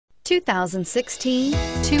2016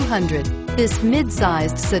 200. This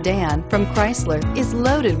mid-sized sedan from Chrysler is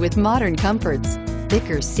loaded with modern comforts.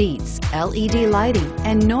 Thicker seats, LED lighting,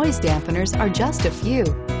 and noise dampeners are just a few.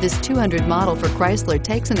 This 200 model for Chrysler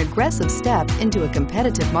takes an aggressive step into a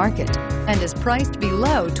competitive market and is priced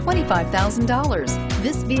below $25,000.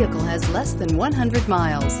 This vehicle has less than 100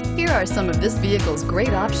 miles. Here are some of this vehicle's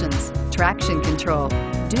great options: traction control,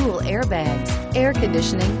 dual airbags, air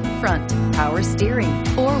conditioning, front, power steering,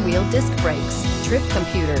 four-wheel disc brakes, trip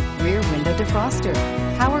computer, rear window defroster,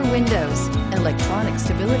 power windows, electronic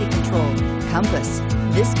stability control, compass.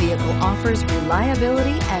 This vehicle offers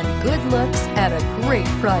reliability and good looks at a great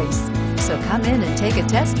price. So come in and take a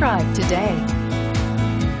test drive today.